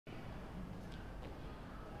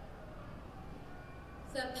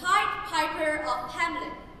The Pied Piper of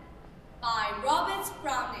Hamelin by Robert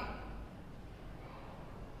Browning.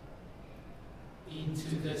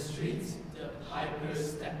 Into the streets the piper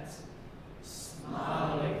stepped,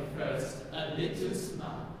 smiling first a little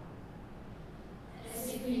smile,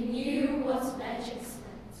 as if he knew what magic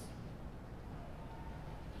meant.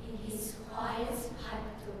 In his quiet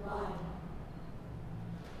piped the while.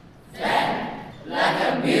 Then, like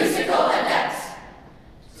a musical adept,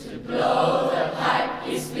 to blow the pipe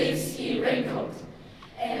his lips he wrinkled,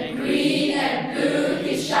 and green and blue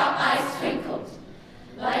his sharp eyes twinkled,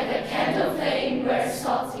 like a candle flame where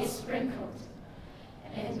salt is sprinkled,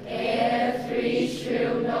 and ere 3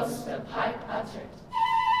 shrill notes the pipe uttered,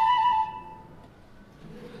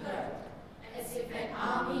 you heard, as if an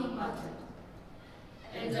army muttered,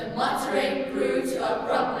 and the muttering grew to a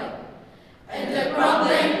grumbling, and the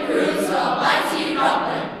grumbling grew to a mighty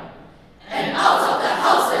rumbling, and out of the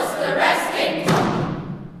houses the rest came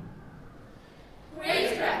tumbling.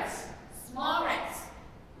 Great rats, small rats,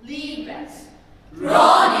 lean rats,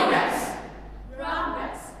 brawny rats, brown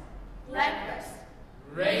rats, black rats,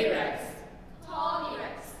 ray rats, tawny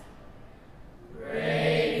rats,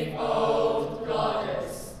 brave old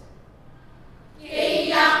daughters, gay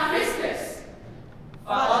young friskers,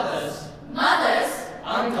 fathers, mothers,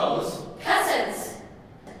 uncles, cousins,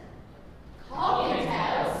 cocktail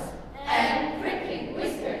tails, and prickling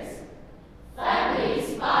whiskers,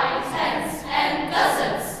 families by tens and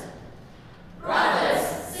dozens, brothers,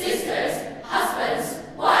 sisters, husbands,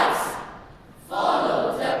 wives,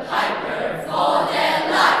 follow the piper for their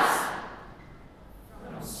lives.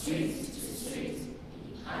 From street to street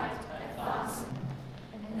he piped advancing,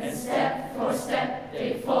 and step for step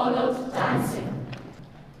they followed dancing,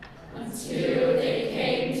 until they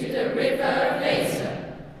came to the river Basin,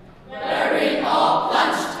 wherein all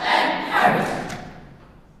plunged and perished.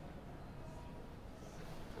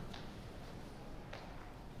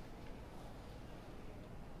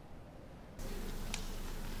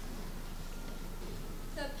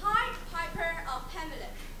 The Pied Piper of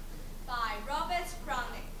Hamelin by Robert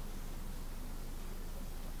Browning.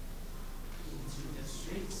 into the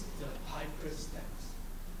streets the piper steps,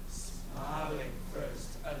 smiling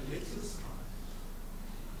first a little smile,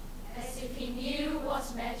 As if he knew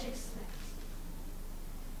what magic meant.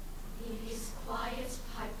 In his quiet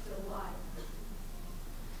piped the while.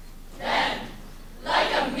 Then,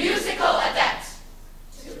 like a musical adept,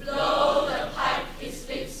 to blow the pipe his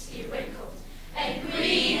lips he wrinkled, and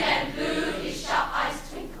green and blue his sharp eyes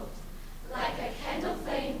twinkled, like a candle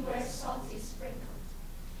flame where salt is sprinkled,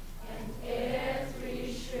 and ere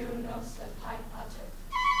 3 shrill notes the pipe uttered,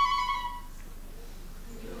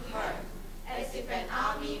 you heard, as if an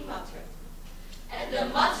army muttered, and the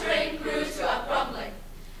muttering grew to a grumbling,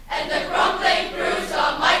 and the grumbling grew to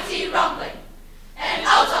a mighty rumbling, and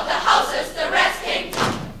out of the houses the rats came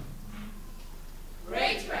tumbling.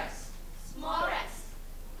 Great rats, small rats,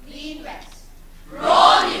 lean rats,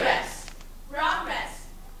 brawny rats, brown rats,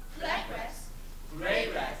 black rats, gray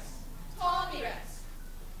rats, tawny rats,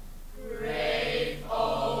 brave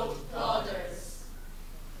old daughters,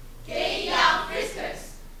 gay young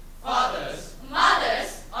friskers, fathers,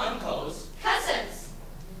 mothers, uncles, cousins,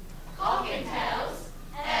 cocktail tails,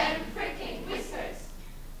 and pricking whiskers,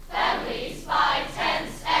 families by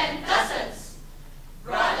tens and dozens,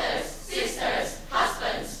 brothers, sisters,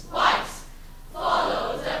 husbands, wives,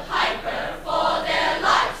 follow the piper for their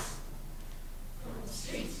lives. From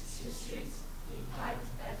street to street he piped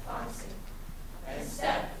advancing, and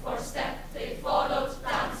step for step they followed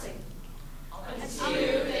dancing,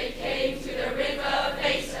 until they came to the river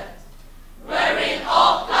Basin, wherein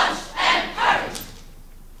all plunged and perished.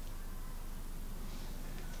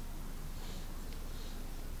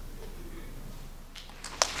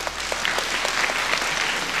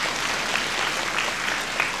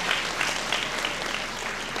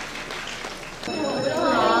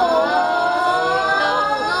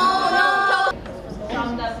 From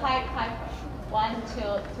the Pied Piper. 1, 2,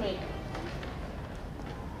 3.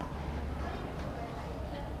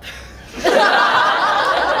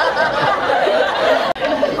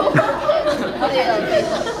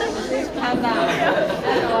 Calm down.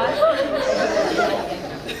 And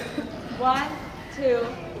 1, 2,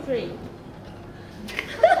 3.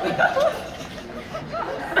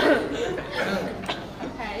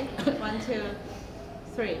 Okay. 1, 2,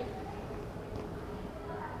 3.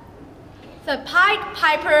 The Pied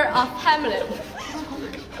Piper of Hamelin.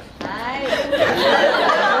 Nice.